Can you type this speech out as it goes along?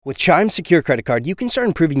With Chime's secure credit card, you can start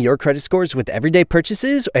improving your credit scores with everyday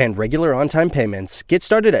purchases and regular on-time payments. Get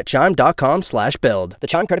started at Chime.com/build. The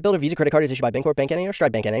Chime Credit Builder Visa Credit Card is issued by Bancorp Bank N.A. or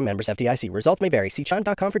Stride Bank N.A. Members FDIC. Results may vary. See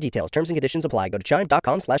Chime.com for details. Terms and conditions apply. Go to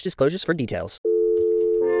Chime.com/disclosures for details.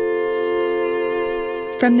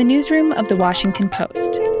 From the newsroom of The Washington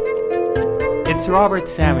Post. It's Robert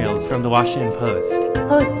Samuels from The Washington Post.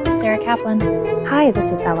 Post, this is Sarah Kaplan. Hi, this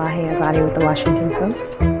is Elahe Azadi with The Washington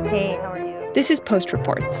Post. Hey, how are you? This is Post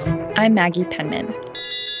Reports. I'm Maggie Penman.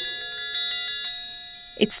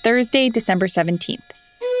 It's Thursday, December 17th.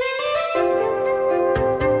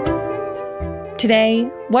 Today,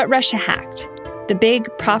 what Russia hacked, the big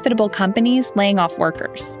profitable companies laying off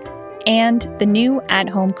workers, and the new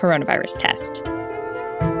at-home coronavirus test.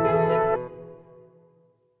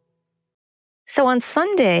 So on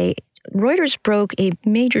Sunday, Reuters broke a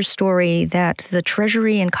major story that the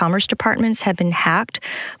Treasury and Commerce Departments had been hacked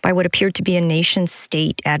by what appeared to be a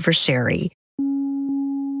nation-state adversary.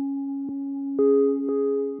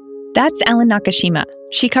 That's Ellen Nakashima.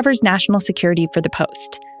 She covers national security for The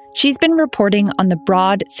Post. She's been reporting on the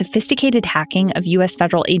broad, sophisticated hacking of U.S.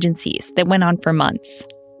 federal agencies that went on for months.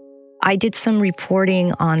 I did some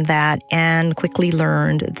reporting on that and quickly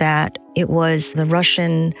learned that it was the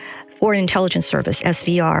Russian Foreign Intelligence Service,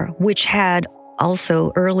 SVR, which had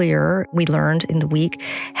also earlier, we learned in the week,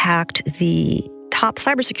 hacked the top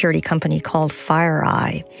cybersecurity company called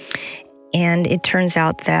FireEye. And it turns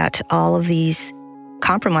out that all of these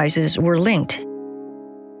compromises were linked.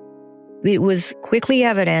 It was quickly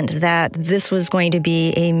evident that this was going to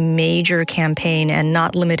be a major campaign and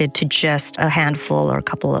not limited to just a handful or a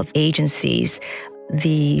couple of agencies.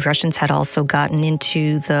 The Russians had also gotten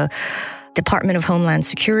into the Department of Homeland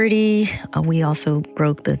Security. We also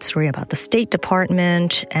broke the story about the State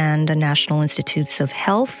Department, and the National Institutes of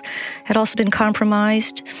Health had also been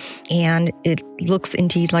compromised. And it looks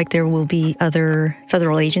indeed like there will be other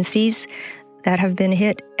federal agencies that have been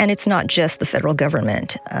hit. And it's not just the federal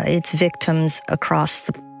government. It's victims across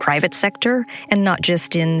the private sector, and not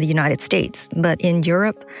just in the United States, but in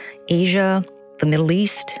Europe, Asia, the Middle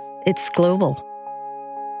East. It's global.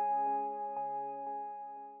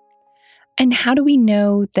 And how do we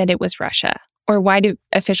know that it was Russia? Or why do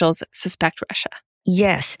officials suspect Russia?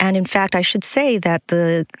 Yes, and in fact, I should say that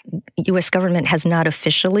the U.S. government has not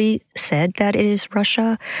officially said that it is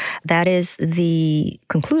Russia. That is the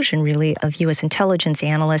conclusion, really, of U.S. intelligence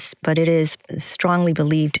analysts, but it is strongly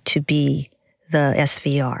believed to be the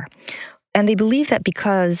SVR. And they believe that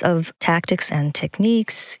because of tactics and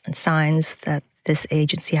techniques and signs that this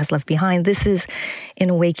agency has left behind, this is, in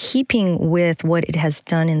a way, keeping with what it has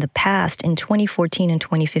done in the past. In 2014 and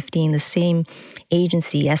 2015, the same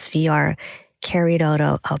agency, SVR, carried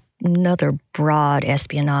out another broad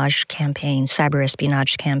espionage campaign, cyber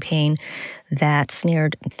espionage campaign, that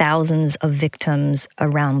snared thousands of victims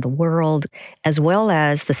around the world, as well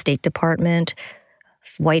as the State Department,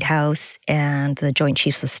 White House, and the Joint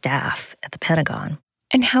Chiefs of Staff at the Pentagon.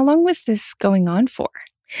 And how long was this going on for?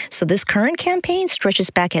 So this current campaign stretches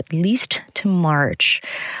back at least to March.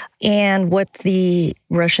 And what the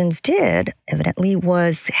Russians did, evidently,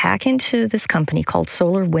 was hack into this company called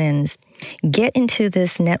SolarWinds, get into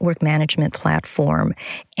this network management platform,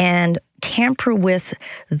 and tamper with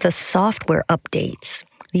the software updates.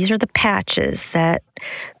 These are the patches that,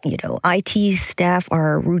 IT staff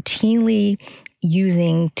are routinely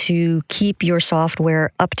using to keep your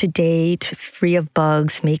software up to date, free of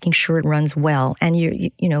bugs, making sure it runs well. And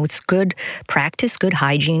it's good practice, good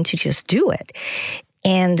hygiene to just do it.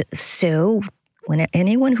 And so when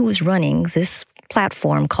anyone who was running this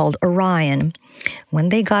platform called Orion, when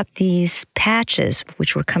they got these patches,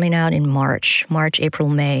 which were coming out in March, April,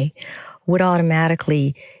 May, would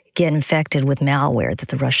automatically get infected with malware that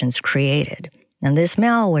the Russians created. And this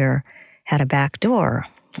malware had a backdoor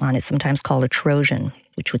on it, sometimes called a Trojan,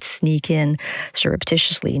 which would sneak in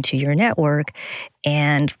surreptitiously into your network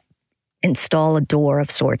and install a door of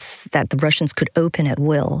sorts that the Russians could open at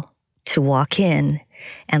will to walk in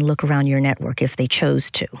and look around your network if they chose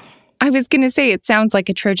to. I was going to say, it sounds like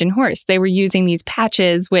a Trojan horse. They were using these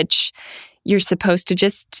patches, which you're supposed to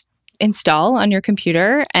just install on your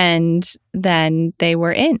computer, and then they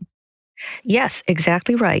were in. Yes,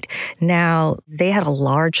 exactly right. Now, they had a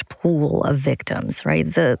large pool of victims, right?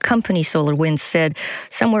 The company SolarWinds said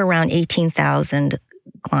somewhere around 18,000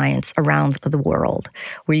 clients around the world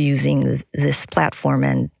were using this platform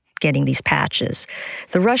and getting these patches.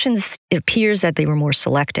 The Russians, it appears that they were more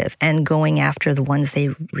selective and going after the ones they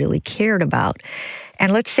really cared about.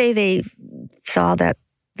 And let's say they saw that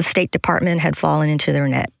the State Department had fallen into their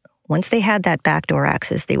net. Once they had that backdoor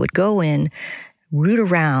access, they would go in, root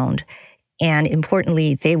around, And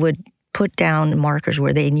importantly, they would put down markers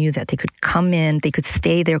where they knew that they could come in, they could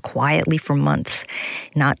stay there quietly for months,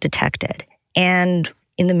 not detected. And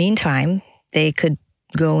in the meantime, they could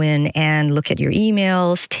go in and look at your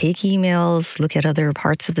emails, take emails, look at other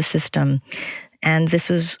parts of the system. And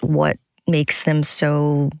this is what makes them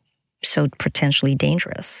so potentially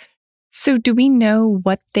dangerous. So do we know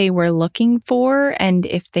what they were looking for and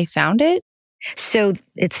if they found it? So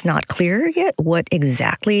it's not clear yet what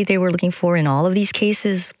exactly they were looking for in all of these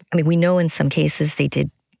cases. I mean, we know in some cases they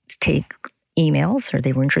did take emails, or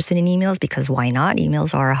they were interested in emails, because why not?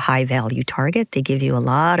 Emails are a high-value target. They give you a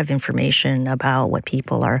lot of information about what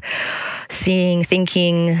people are seeing,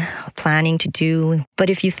 thinking, planning to do. But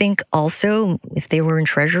if you think also, if they were in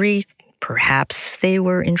Treasury, perhaps they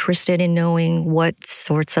were interested in knowing what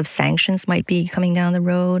sorts of sanctions might be coming down the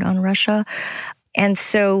road on Russia. And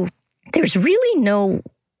so there's really no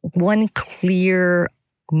one clear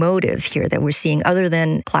motive here that we're seeing other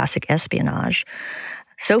than classic espionage.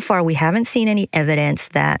 So far, we haven't seen any evidence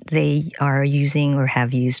that they are using or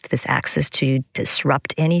have used this access to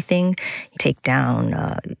disrupt anything, take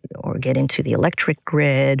down or get into the electric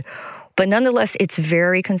grid. But nonetheless, it's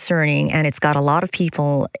very concerning, and it's got a lot of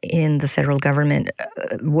people in the federal government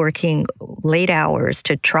working late hours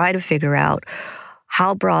to try to figure out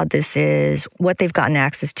how broad this is, what they've gotten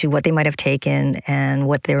access to, what they might have taken, and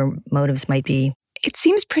what their motives might be. It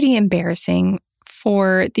seems pretty embarrassing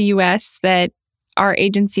for the U.S. that our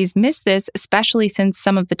agencies missed this, especially since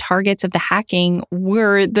some of the targets of the hacking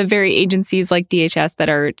were the very agencies like DHS that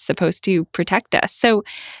are supposed to protect us. So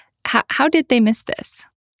how did they miss this?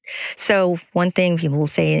 So one thing people will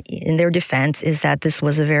say in their defense is that this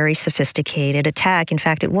was a very sophisticated attack. In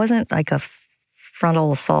fact, it wasn't like a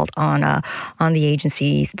frontal assault on the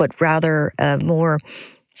agency, but rather a more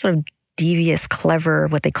sort of devious, clever,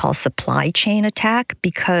 what they call supply chain attack,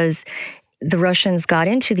 because the Russians got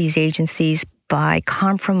into these agencies by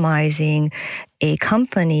compromising a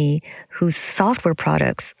company whose software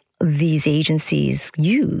products these agencies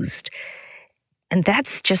used. And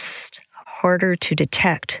that's just harder to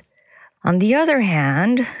detect. On the other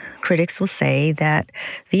hand, critics will say that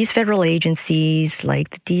these federal agencies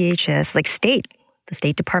like the DHS, like the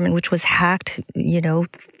State Department, which was hacked,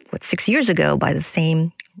 6 years ago by the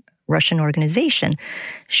same Russian organization,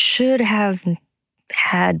 should have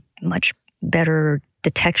had much better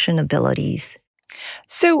detection abilities.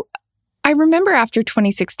 So I remember after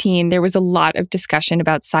 2016, there was a lot of discussion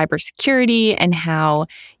about cybersecurity and how,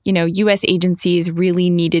 U.S. agencies really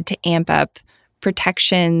needed to amp up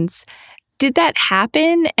protections. Did that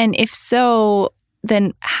happen? And if so,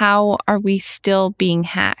 then how are we still being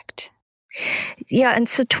hacked? Yeah, and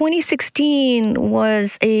so 2016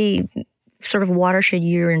 was a sort of watershed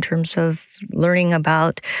year in terms of learning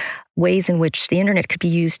about ways in which the internet could be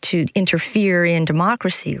used to interfere in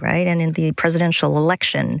democracy, right? And in the presidential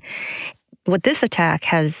election. What this attack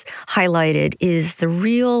has highlighted is the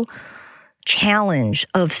real challenge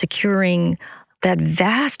of securing that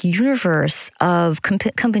vast universe of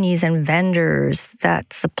companies and vendors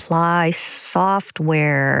that supply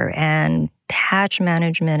software and patch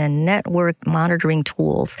management and network monitoring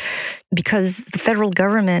tools, because the federal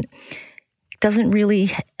government doesn't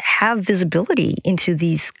really have visibility into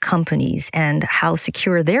these companies and how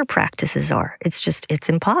secure their practices are. It's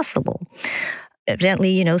impossible.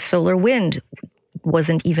 Evidently, SolarWinds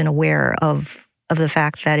wasn't even aware of the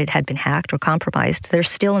fact that it had been hacked or compromised. They're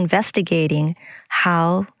still investigating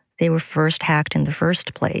how they were first hacked in the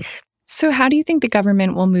first place. So how do you think the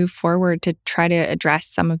government will move forward to try to address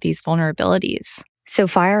some of these vulnerabilities? So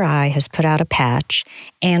FireEye has put out a patch,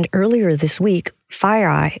 and earlier this week,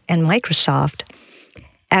 FireEye and Microsoft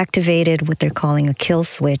activated what they're calling a kill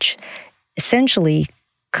switch, essentially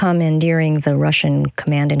commandeering the Russian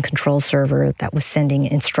command and control server that was sending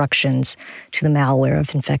instructions to the malware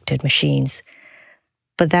of infected machines.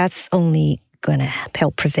 But that's only going to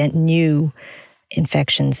help prevent new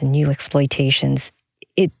infections and new exploitations.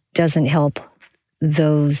 It doesn't help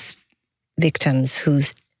those victims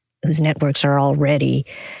whose networks are already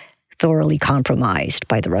thoroughly compromised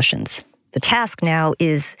by the Russians. The task now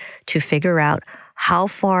is to figure out how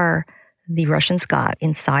far the Russians got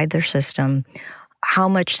inside their system, how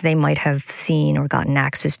much they might have seen or gotten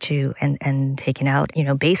access to and taken out.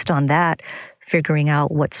 Based on that, figuring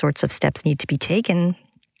out what sorts of steps need to be taken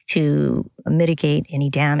to mitigate any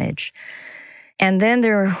damage. And then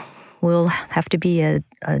there will have to be a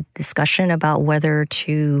discussion about whether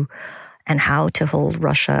to and how to hold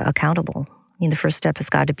Russia accountable. The first step has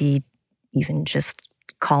got to be even just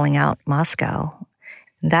calling out Moscow.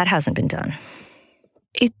 That hasn't been done.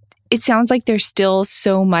 it sounds like there's still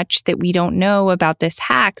so much that we don't know about this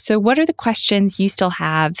hack. So what are the questions you still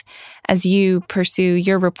have as you pursue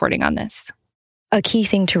your reporting on this? A key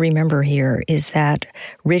thing to remember here is that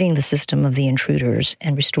ridding the system of the intruders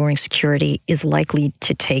and restoring security is likely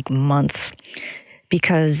to take months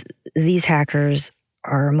because these hackers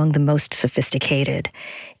are among the most sophisticated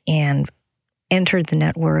and entered the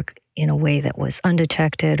network in a way that was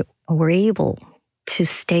undetected, were able to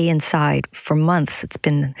stay inside for months. It's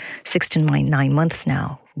been 6 to 9 months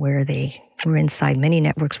now where they were inside many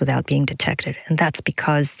networks without being detected. And that's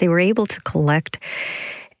because they were able to collect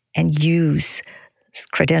and use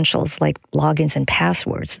credentials like logins and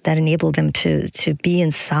passwords that enabled them to be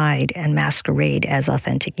inside and masquerade as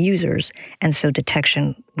authentic users. And so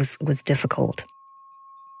detection was difficult.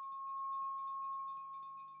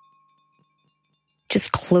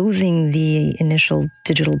 Just closing the initial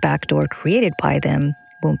digital backdoor created by them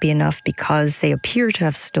won't be enough because they appear to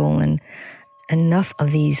have stolen enough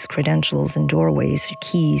of these credentials and doorways,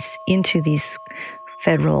 keys into these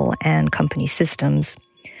federal and company systems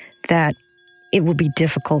that it will be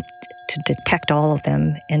difficult to detect all of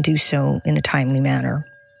them and do so in a timely manner.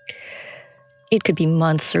 It could be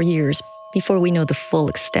months or years before we know the full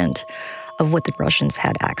extent of what the Russians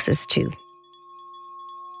had access to.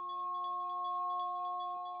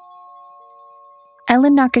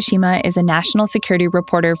 Ellen Nakashima is a national security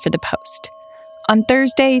reporter for The Post. On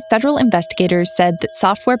Thursday, federal investigators said that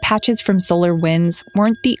software patches from SolarWinds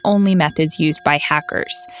weren't the only methods used by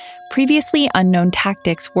hackers. Previously unknown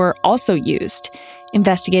tactics were also used.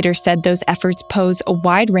 Investigators said those efforts pose a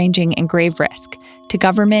wide-ranging and grave risk to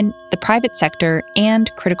government, the private sector, and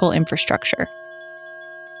critical infrastructure.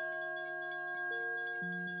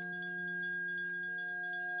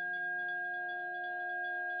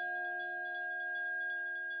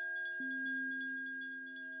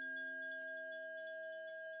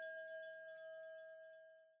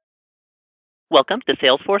 Welcome to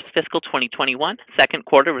Salesforce Fiscal 2021 Second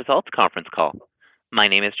Quarter Results Conference Call. My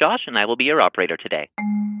name is Josh, and I will be your operator today.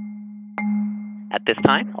 At this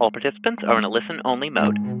time, all participants are in a listen-only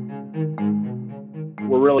mode.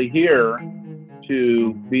 We're really here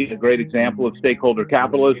to be a great example of stakeholder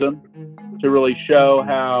capitalism, to really show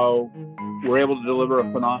how we're able to deliver a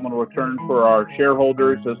phenomenal return for our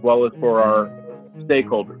shareholders as well as for our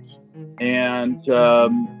stakeholders. And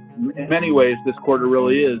in many ways, this quarter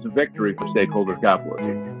really is a victory for stakeholder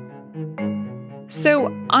capitalism.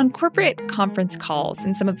 So, on corporate conference calls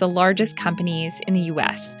in some of the largest companies in the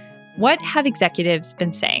U.S., what have executives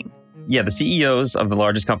been saying? Yeah, the CEOs of the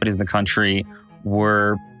largest companies in the country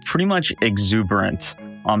were pretty much exuberant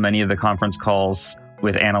on many of the conference calls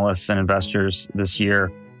with analysts and investors this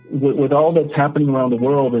year. With all that's happening around the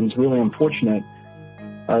world, and it's really unfortunate,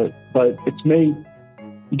 but it's made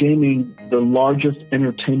gaming the largest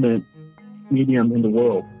entertainment medium in the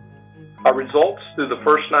world. Our results through the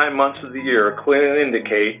first 9 months of the year clearly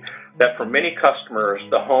indicate that for many customers,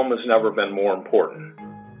 the home has never been more important.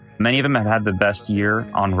 Many of them have had the best year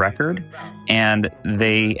on record, and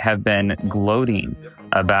they have been gloating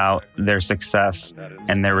about their success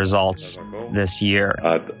and their results this year.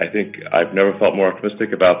 I think I've never felt more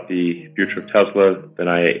optimistic about the future of Tesla than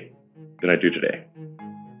I do today.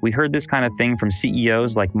 We heard this kind of thing from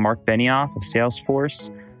CEOs like Mark Benioff of Salesforce,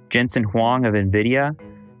 Jensen Huang of NVIDIA,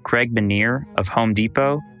 Craig Benir of Home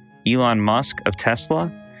Depot, Elon Musk of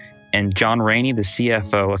Tesla, and John Rainey, the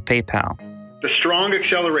CFO of PayPal. The strong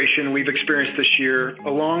acceleration we've experienced this year,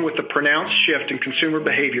 along with the pronounced shift in consumer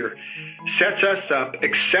behavior, sets us up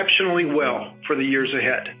exceptionally well for the years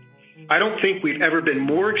ahead. I don't think we've ever been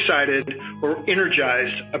more excited or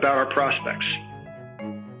energized about our prospects.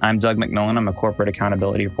 I'm Doug McMillan. I'm a corporate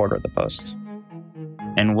accountability reporter at The Post.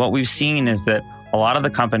 And what we've seen is that a lot of the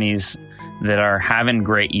companies that are having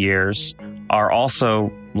great years are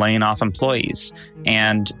also laying off employees.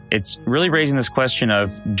 And it's really raising this question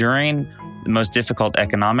of, during the most difficult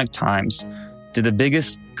economic times, do the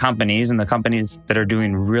biggest companies and the companies that are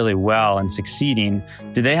doing really well and succeeding,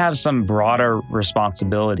 do they have some broader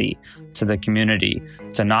responsibility to the community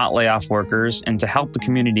to not lay off workers and to help the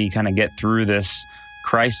community kind of get through this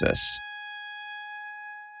crisis?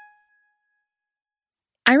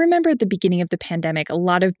 I remember at the beginning of the pandemic, a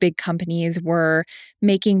lot of big companies were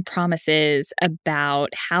making promises about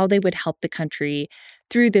how they would help the country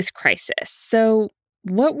through this crisis. So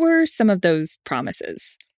what were some of those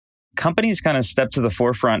promises? Companies kind of stepped to the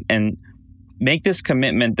forefront and make this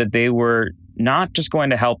commitment that they were not just going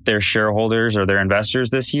to help their shareholders or their investors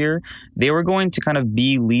this year. They were going to kind of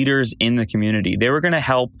be leaders in the community. They were going to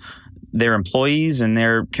help their employees and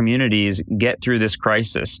their communities get through this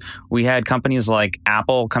crisis. We had companies like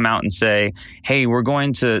Apple come out and say, hey, we're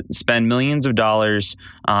going to spend millions of dollars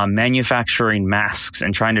manufacturing masks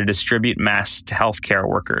and trying to distribute masks to healthcare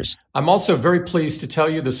workers. I'm also very pleased to tell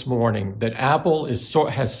you this morning that Apple has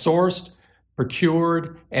sourced,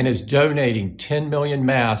 procured, and is donating 10 million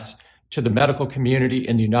masks to the medical community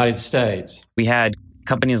in the United States. We had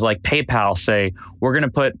companies like PayPal say, we're going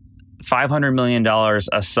to put $500 million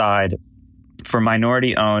aside for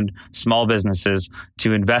minority-owned small businesses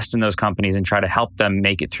to invest in those companies and try to help them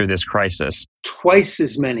make it through this crisis. Twice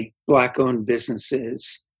as many Black-owned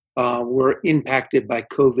businesses were impacted by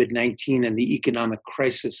COVID-19 and the economic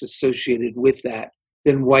crisis associated with that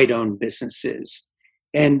than white-owned businesses.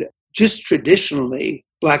 And just traditionally,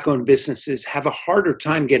 Black-owned businesses have a harder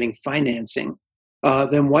time getting financing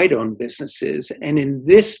than white-owned businesses. And in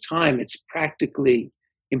this time, it's practically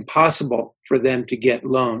impossible for them to get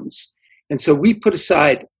loans. And so we put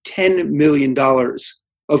aside $10 million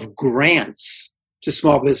of grants to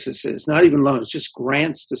small businesses, not even loans, just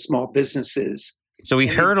grants to small businesses. So we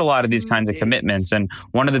heard a lot of these kinds of commitments. And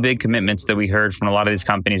one of the big commitments that we heard from a lot of these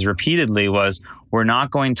companies repeatedly was, we're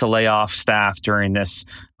not going to lay off staff during this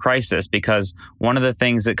crisis, because one of the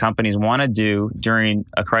things that companies want to do during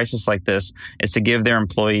a crisis like this is to give their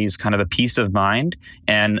employees kind of a peace of mind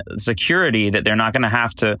and security that they're not going to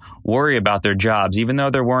have to worry about their jobs, even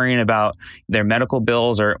though they're worrying about their medical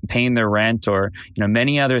bills or paying their rent or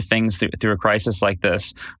many other things through a crisis like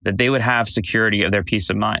this, that they would have security of their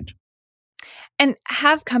peace of mind. And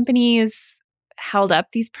have companies held up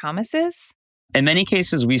these promises? In many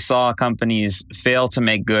cases, we saw companies fail to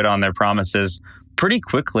make good on their promises pretty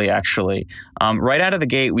quickly, actually. Right out of the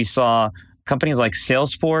gate, we saw companies like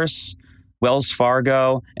Salesforce, Wells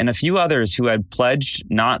Fargo, and a few others who had pledged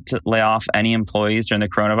not to lay off any employees during the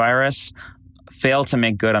coronavirus fail to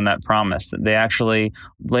make good on that promise. They actually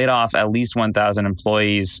laid off at least 1,000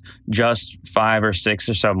 employees just 5 or 6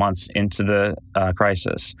 or so months into the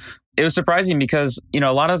crisis. It was surprising because, a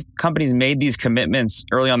lot of companies made these commitments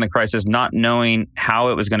early on in the crisis, not knowing how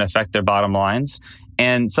it was going to affect their bottom lines.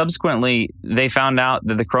 And subsequently, they found out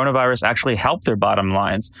that the coronavirus actually helped their bottom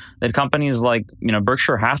lines. That companies like,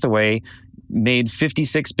 Berkshire Hathaway made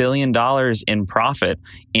 $56 billion in profit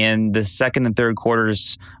in the second and third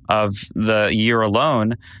quarters of the year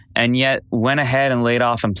alone, and yet went ahead and laid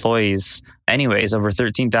off employees. Anyways, over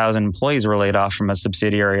 13,000 employees were laid off from a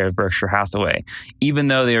subsidiary of Berkshire Hathaway, even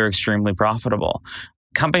though they were extremely profitable.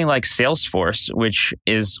 A company like Salesforce, which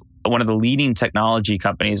is one of the leading technology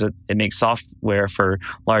companies that makes software for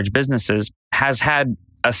large businesses, has had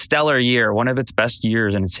a stellar year, one of its best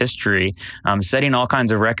years in its history, setting all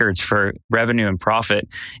kinds of records for revenue and profit.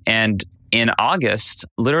 And in August,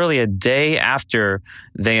 literally a day after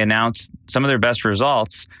they announced some of their best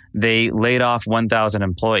results, they laid off 1,000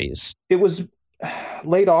 employees. It was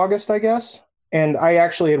late August, I guess. And I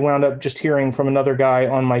actually had wound up just hearing from another guy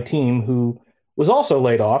on my team who was also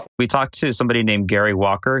laid off. We talked to somebody named Gary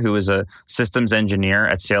Walker, who is a systems engineer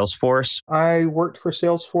at Salesforce. I worked for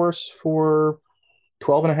Salesforce for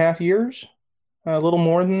 12 and a half years. A little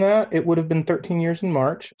more than that. It would have been 13 years in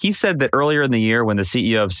March. He said that earlier in the year, when the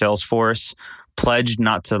CEO of Salesforce pledged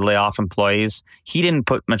not to lay off employees, he didn't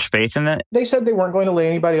put much faith in it. They said they weren't going to lay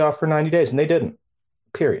anybody off for 90 days, and they didn't,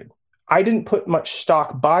 period. I didn't put much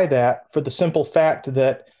stock by that for the simple fact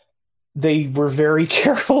that they were very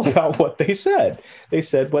careful about what they said. They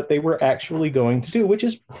said what they were actually going to do, which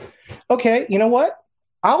is, okay, you know what?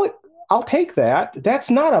 I'll take that. That's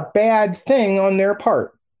not a bad thing on their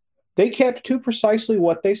part. They kept to precisely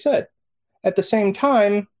what they said. At the same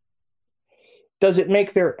time, does it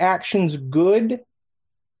make their actions good?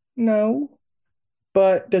 No.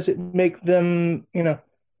 But does it make them,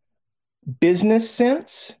 business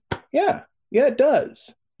sense? Yeah, it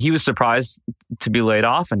does. He was surprised to be laid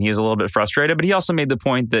off and he was a little bit frustrated, but he also made the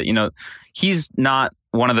point that, he's not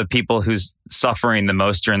one of the people who's suffering the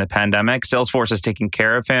most during the pandemic. Salesforce is taking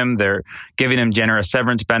care of him. They're giving him generous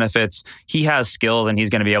severance benefits. He has skills and he's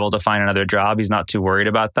going to be able to find another job. He's not too worried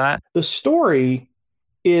about that. The story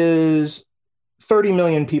is 30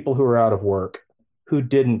 million people who are out of work who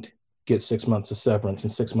didn't get 6 months of severance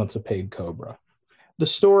and 6 months of paid COBRA. The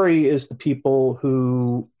story is the people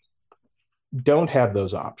who don't have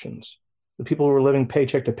those options. The people who are living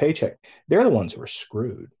paycheck to paycheck, they're the ones who are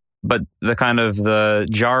screwed. But the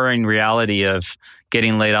jarring reality of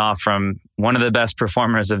getting laid off from one of the best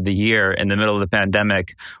performers of the year in the middle of the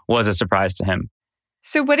pandemic was a surprise to him.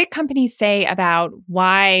 So what did companies say about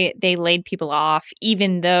why they laid people off,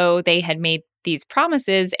 even though they had made these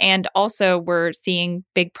promises and also were seeing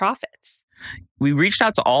big profits? We reached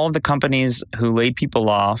out to all of the companies who laid people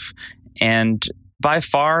off And by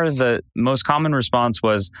far, the most common response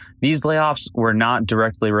was these layoffs were not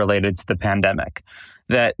directly related to the pandemic,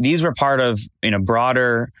 that these were part of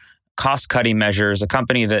broader cost-cutting measures.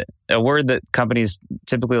 A word that companies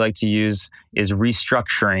typically like to use is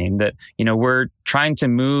restructuring, that we're trying to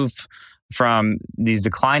move from these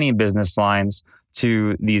declining business lines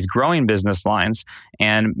to these growing business lines.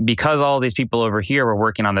 And because all these people over here were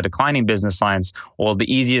working on the declining business lines, well,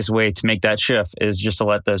 the easiest way to make that shift is just to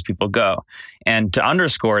let those people go. And to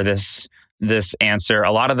underscore this answer,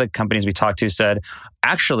 a lot of the companies we talked to said,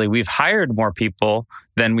 actually, we've hired more people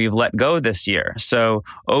than we've let go this year. So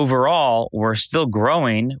overall, we're still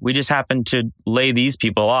growing. We just happened to lay these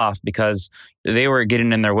people off because they were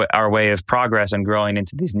getting in our way of progress and growing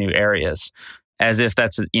into these new areas, as if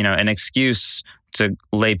that's an excuse to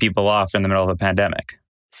lay people off in the middle of a pandemic.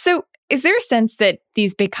 So is there a sense that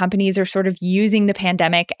these big companies are sort of using the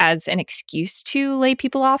pandemic as an excuse to lay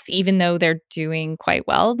people off, even though they're doing quite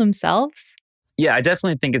well themselves? Yeah, I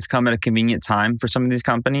definitely think it's come at a convenient time for some of these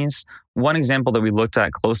companies. One example that we looked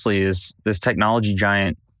at closely is this technology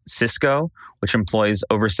giant Cisco, which employs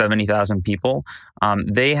over 70,000 people.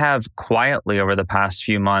 They have quietly over the past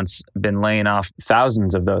few months been laying off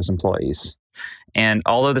thousands of those employees. And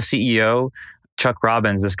although the CEO, Chuck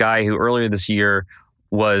Robbins, this guy who earlier this year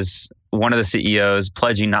was one of the CEOs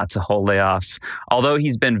pledging not to hold layoffs, although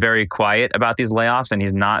he's been very quiet about these layoffs and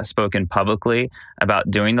he's not spoken publicly about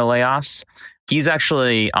doing the layoffs, he's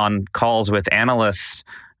actually on calls with analysts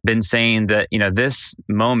been saying that, this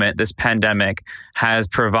moment, this pandemic has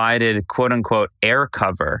provided quote unquote air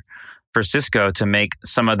cover for Cisco to make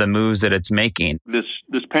some of the moves that it's making. This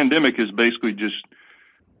pandemic is basically just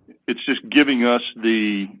giving us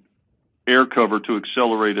the air cover to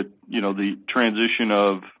accelerate the transition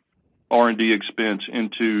of R&D expense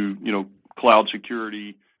into, cloud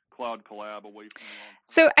security, cloud collab away from.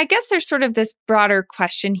 So I guess there's sort of this broader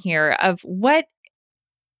question here of what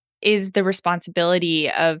is the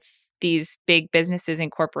responsibility of these big businesses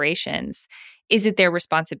and corporations? Is it their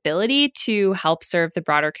responsibility to help serve the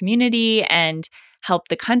broader community and help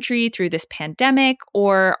the country through this pandemic,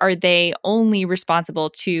 or are they only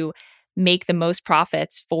responsible to make the most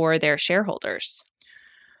profits for their shareholders?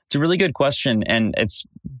 It's a really good question, and it's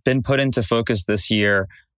been put into focus this year.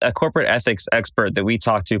 A corporate ethics expert that we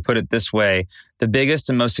talked to put it this way: the biggest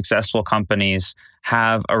and most successful companies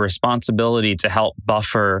have a responsibility to help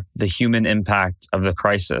buffer the human impact of the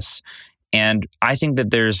crisis. And I think that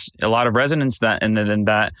there's a lot of resonance in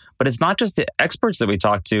that, but it's not just the experts that we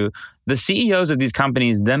talk to. The CEOs of these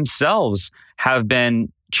companies themselves have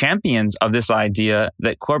been champions of this idea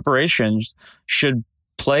that corporations should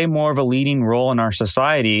play more of a leading role in our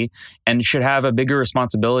society and should have a bigger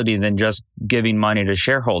responsibility than just giving money to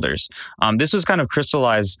shareholders. This was kind of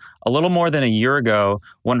crystallized a little more than a year ago.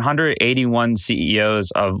 181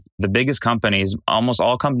 CEOs of the biggest companies, almost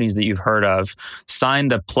all companies that you've heard of,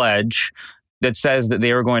 signed a pledge that says that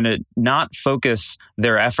they were going to not focus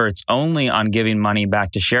their efforts only on giving money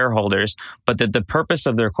back to shareholders, but that the purpose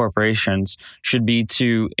of their corporations should be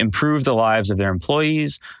to improve the lives of their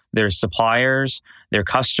employees, their suppliers, their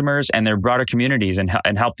customers, and their broader communities, and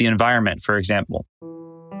help the environment, for example.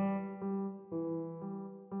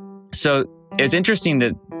 So it's interesting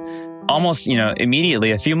that almost,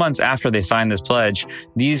 immediately, a few months after they signed this pledge,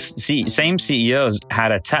 these same CEOs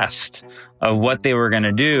had a test of what they were going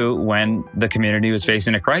to do when the community was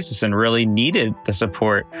facing a crisis and really needed the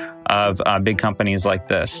support of big companies like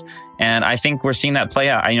this. And I think we're seeing that play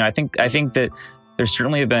out. I think that there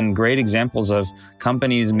certainly have been great examples of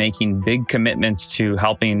companies making big commitments to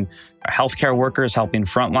helping healthcare workers, helping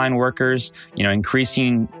frontline workers,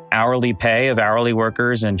 increasing hourly pay of hourly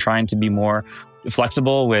workers and trying to be more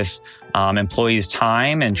flexible with employees'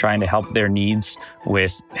 time and trying to help their needs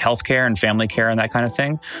with healthcare and family care and that kind of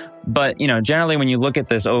thing. But, generally, when you look at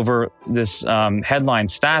this headline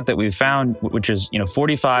stat that we've found, which is,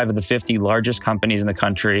 45 of the 50 largest companies in the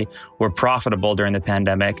country were profitable during the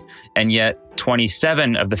pandemic, and yet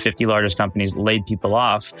 27 of the 50 largest companies laid people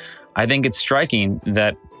off. I think it's striking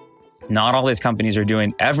that not all these companies are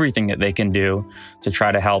doing everything that they can do to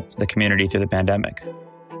try to help the community through the pandemic.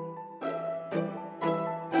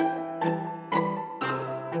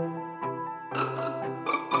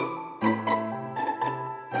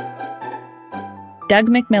 Doug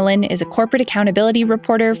McMillon is a corporate accountability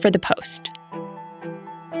reporter for The Post.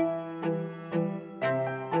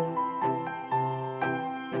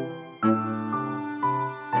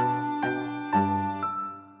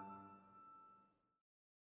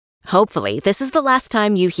 Hopefully, this is the last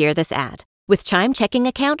time you hear this ad. With Chime Checking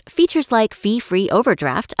Account, features like fee-free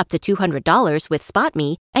overdraft up to $200 with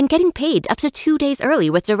SpotMe and getting paid up to 2 days early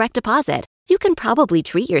with direct deposit, you can probably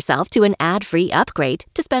treat yourself to an ad-free upgrade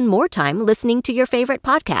to spend more time listening to your favorite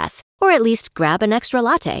podcasts, or at least grab an extra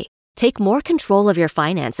latte. Take more control of your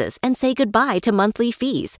finances and say goodbye to monthly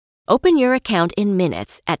fees. Open your account in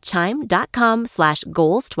minutes at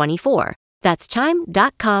chime.com/goals24. That's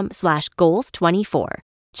chime.com/goals24.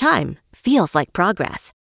 Chime feels like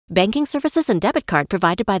progress. Banking services and debit card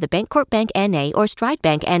provided by the Bancorp Bank N.A. or Stride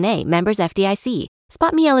Bank N.A. members FDIC.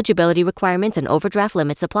 SpotMe eligibility requirements and overdraft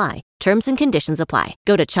limits apply. Terms and conditions apply.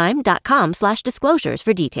 Go to chime.com/disclosures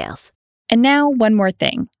for details. And now, one more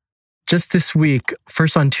thing. Just this week,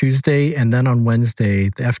 first on Tuesday and then on Wednesday,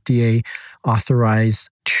 the FDA authorized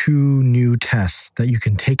 2 new tests that you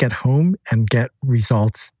can take at home and get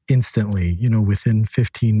results instantly, within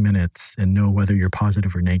 15 minutes and know whether you're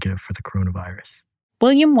positive or negative for the coronavirus.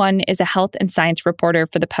 William Won is a health and science reporter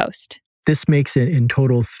for The Post. This makes it in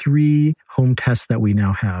total 3 home tests that we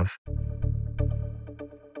now have.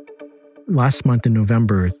 Last month in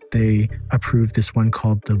November, they approved this one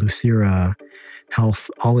called the Lucira Health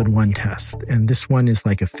All-in-One test. And this one is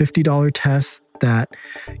like a $50 test that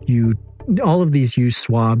all of these use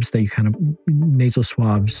swabs that you nasal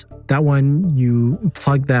swabs. That one, you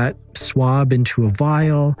plug that swab into a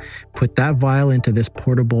vial, put that vial into this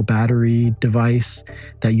portable battery device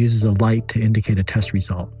that uses a light to indicate a test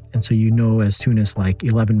result. And so as soon as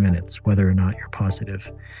 11 minutes whether or not you're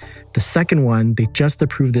positive. The second one, they just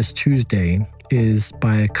approved this Tuesday, is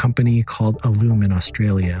by a company called Ellume in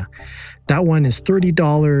Australia. That one is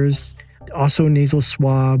 $30, also nasal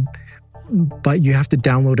swab, but you have to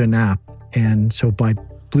download an app. And so by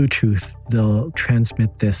Bluetooth, they'll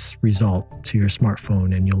transmit this result to your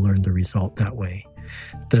smartphone and you'll learn the result that way.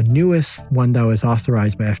 The newest one that was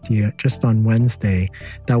authorized by FDA just on Wednesday,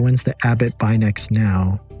 that one's the Abbott Binax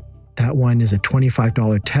Now. That one is a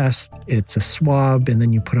 $25 test. It's a swab, and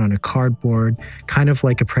then you put on a cardboard, kind of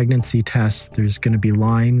like a pregnancy test. There's going to be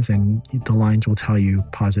lines, and the lines will tell you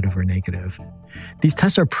positive or negative. These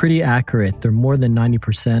tests are pretty accurate. They're more than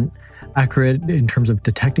 90% accurate in terms of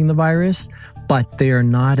detecting the virus, but they are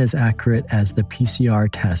not as accurate as the PCR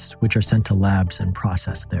tests, which are sent to labs and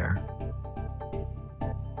processed there.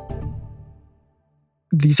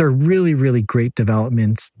 These are really, really great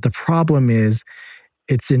developments. The problem is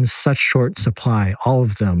it's in such short supply, all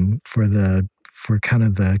of them, for kind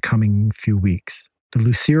of the coming few weeks. The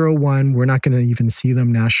Lucira one, we're not going to even see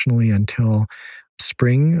them nationally until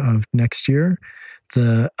spring of next year.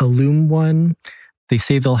 The Ellume one, they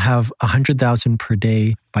say they'll have 100,000 per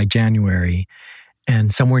day by January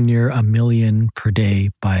and somewhere near 1 million per day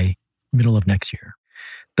by middle of next year.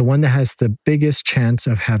 The one that has the biggest chance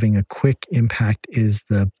of having a quick impact is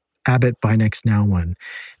the Abbott Binax Now one.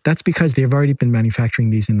 That's because they've already been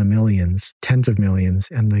manufacturing these in the millions, tens of millions,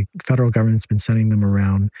 and the federal government's been sending them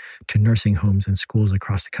around to nursing homes and schools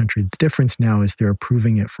across the country. The difference now is they're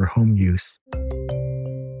approving it for home use.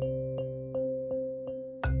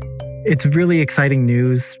 It's really exciting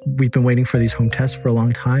news. We've been waiting for these home tests for a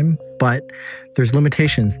long time, but there's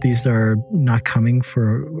limitations. These are not coming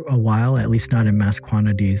for a while, at least not in mass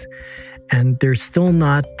quantities. And they're still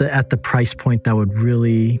not at the price point that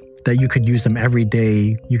you could use them every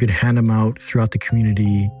day. You could hand them out throughout the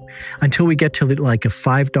community until we get to like a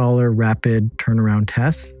 $5 rapid turnaround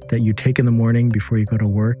test that you take in the morning before you go to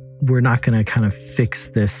work. We're not going to kind of fix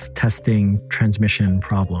this testing transmission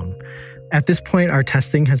problem. At this point, our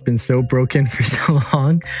testing has been so broken for so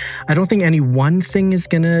long. I don't think any one thing is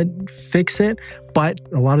going to fix it, but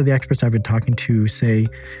a lot of the experts I've been talking to say,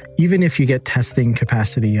 even if you get testing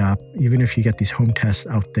capacity up, even if you get these home tests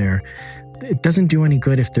out there, it doesn't do any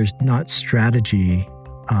good if there's not strategy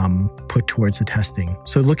put towards the testing.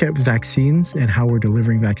 So look at vaccines and how we're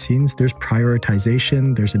delivering vaccines. There's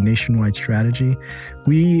prioritization. There's a nationwide strategy.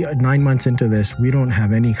 9 months into this, we don't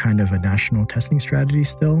have any kind of a national testing strategy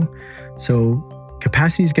still. So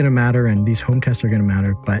capacity is going to matter and these home tests are going to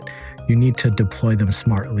matter, but you need to deploy them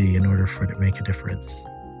smartly in order for it to make a difference.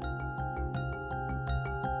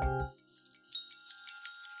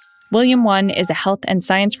 William Won is a health and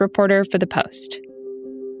science reporter for The Post.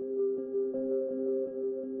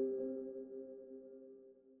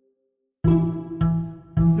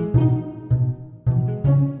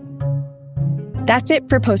 That's it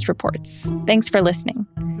for Post Reports. Thanks for listening.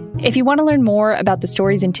 If you want to learn more about the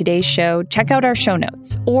stories in today's show, check out our show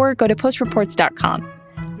notes or go to postreports.com.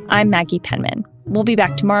 I'm Maggie Penman. We'll be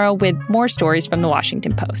back tomorrow with more stories from The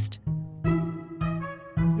Washington Post.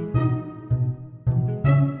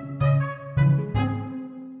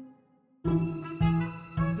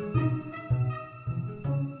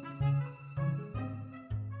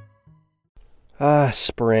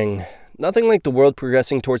 Spring. Nothing like the world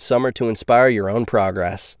progressing towards summer to inspire your own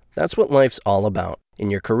progress. That's what life's all about. In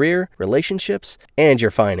your career, relationships, and your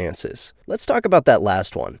finances. Let's talk about that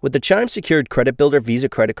last one. With the Chime Secured Credit Builder Visa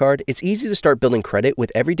Credit Card, it's easy to start building credit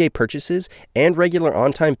with everyday purchases and regular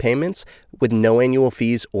on-time payments with no annual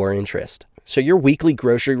fees or interest. So your weekly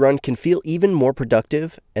grocery run can feel even more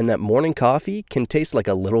productive, and that morning coffee can taste like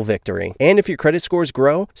a little victory. And if your credit scores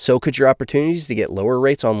grow, so could your opportunities to get lower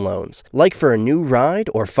rates on loans, like for a new ride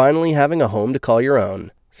or finally having a home to call your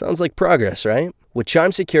own. Sounds like progress, right? With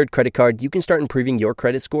Chime Secured Credit Card, you can start improving your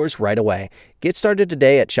credit scores right away. Get started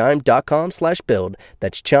today at chime.com/build.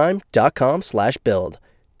 That's chime.com/build.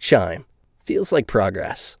 Chime. Feels like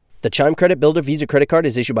progress. The Chime Credit Builder Visa Credit Card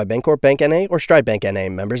is issued by Bancorp Bank N.A. or Stride Bank N.A.,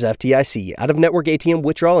 members FDIC. Out-of-network ATM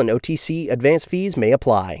withdrawal and OTC advance fees may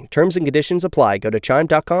apply. Terms and conditions apply. Go to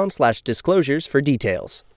chime.com/disclosures for details.